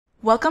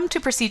Welcome to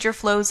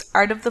ProcedureFlow's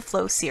Art of the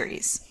Flow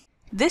series.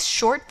 This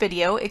short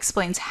video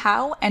explains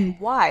how and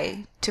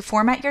why to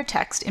format your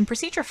text in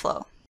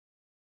ProcedureFlow.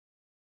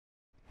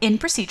 In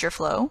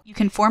ProcedureFlow, you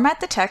can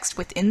format the text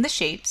within the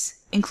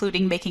shapes,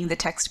 including making the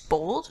text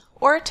bold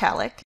or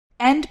italic,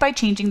 and by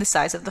changing the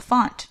size of the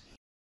font.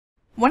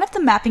 One of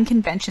the mapping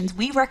conventions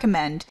we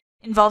recommend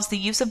involves the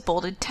use of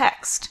bolded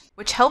text,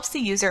 which helps the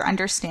user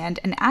understand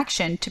an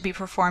action to be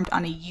performed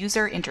on a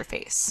user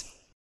interface.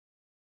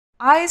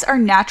 Eyes are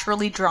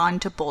naturally drawn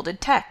to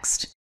bolded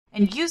text,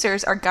 and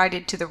users are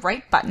guided to the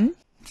right button,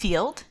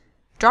 field,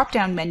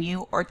 drop-down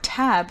menu, or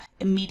tab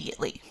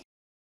immediately.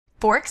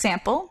 For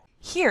example,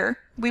 here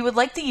we would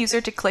like the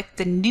user to click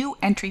the New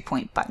Entry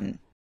Point button.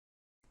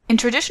 In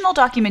traditional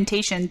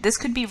documentation, this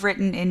could be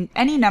written in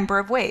any number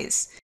of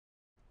ways.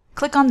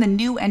 Click on the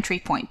New Entry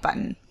Point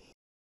button.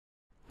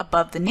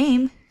 Above the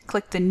name,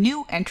 click the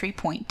New Entry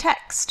Point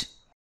text.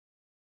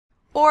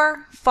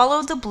 Or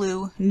follow the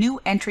blue New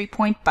Entry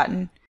Point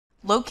button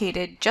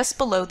located just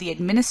below the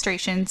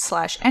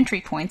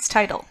Administration/Entry Points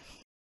title.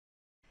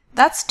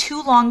 That's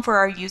too long for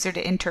our user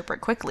to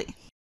interpret quickly.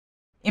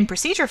 In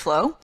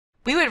ProcedureFlow,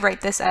 we would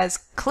write this as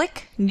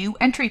Click New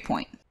Entry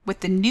Point with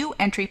the New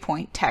Entry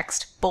Point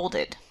text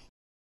bolded.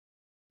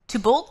 To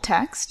bold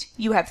text,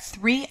 you have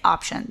three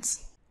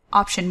options.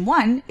 Option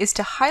 1 is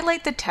to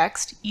highlight the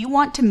text you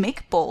want to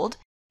make bold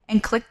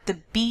and click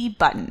the B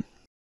button.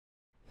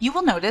 You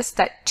will notice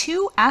that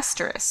 2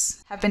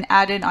 asterisks have been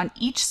added on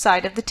each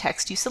side of the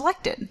text you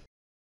selected.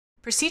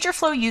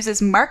 ProcedureFlow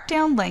uses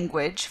Markdown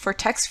language for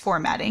text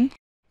formatting,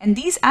 and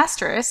these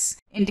asterisks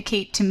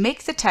indicate to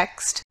make the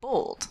text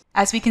bold,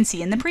 as we can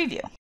see in the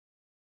preview.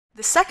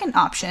 The second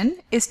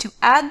option is to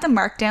add the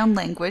Markdown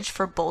language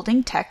for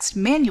bolding text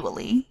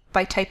manually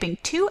by typing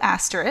 2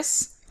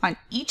 asterisks on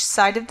each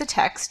side of the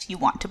text you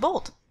want to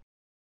bold.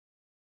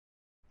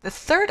 The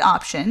third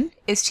option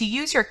is to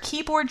use your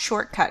keyboard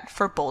shortcut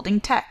for bolding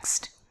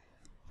text,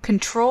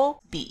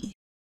 Control-B.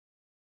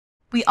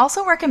 We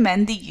also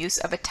recommend the use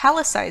of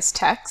italicized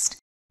text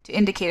to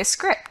indicate a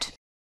script.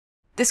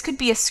 This could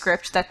be a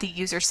script that the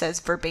user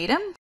says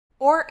verbatim,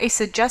 or a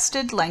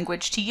suggested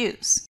language to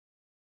use.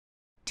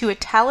 To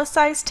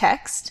italicize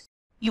text,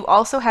 you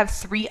also have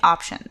 3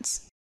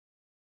 options.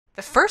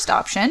 The first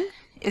option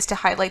is to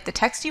highlight the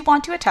text you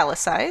want to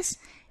italicize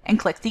and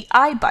click the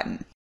I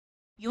button.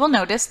 You will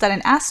notice that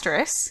an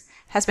asterisk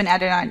has been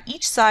added on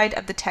each side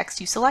of the text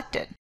you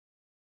selected.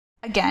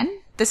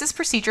 Again, this is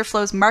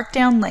ProcedureFlow's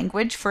Markdown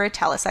language for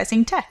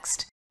italicizing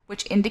text,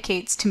 which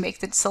indicates to make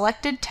the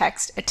selected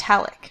text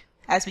italic,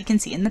 as we can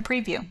see in the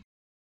preview.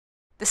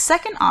 The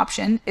second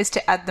option is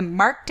to add the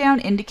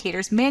Markdown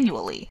indicators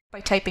manually by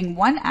typing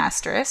 1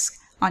 asterisk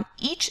on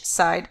each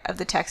side of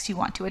the text you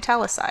want to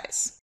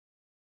italicize.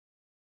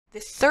 The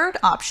third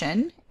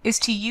option is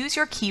to use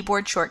your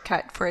keyboard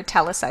shortcut for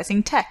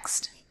italicizing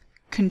text,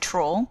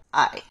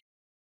 Control-I.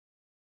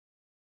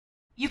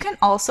 You can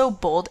also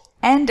bold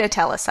and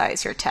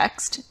italicize your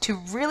text to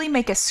really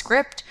make a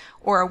script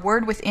or a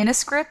word within a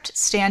script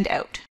stand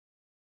out.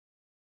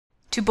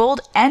 To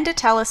bold and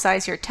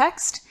italicize your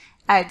text,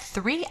 add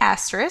 3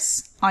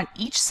 asterisks on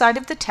each side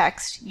of the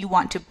text you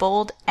want to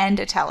bold and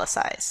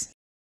italicize.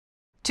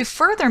 To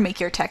further make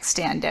your text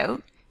stand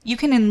out, you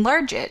can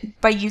enlarge it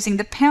by using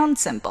the pound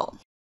symbol.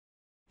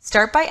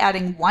 Start by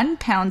adding 1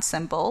 pound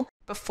symbol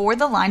before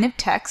the line of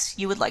text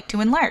you would like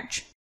to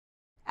enlarge.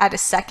 Add a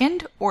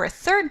second or a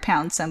third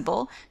pound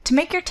symbol to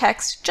make your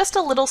text just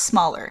a little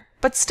smaller,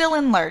 but still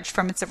enlarged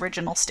from its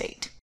original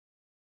state.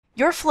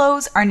 Your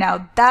flows are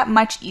now that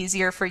much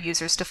easier for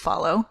users to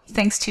follow,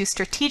 thanks to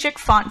strategic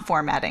font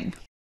formatting.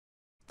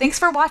 Thanks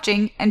for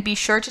watching, and be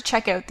sure to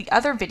check out the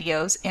other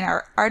videos in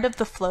our Art of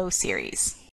the Flow series.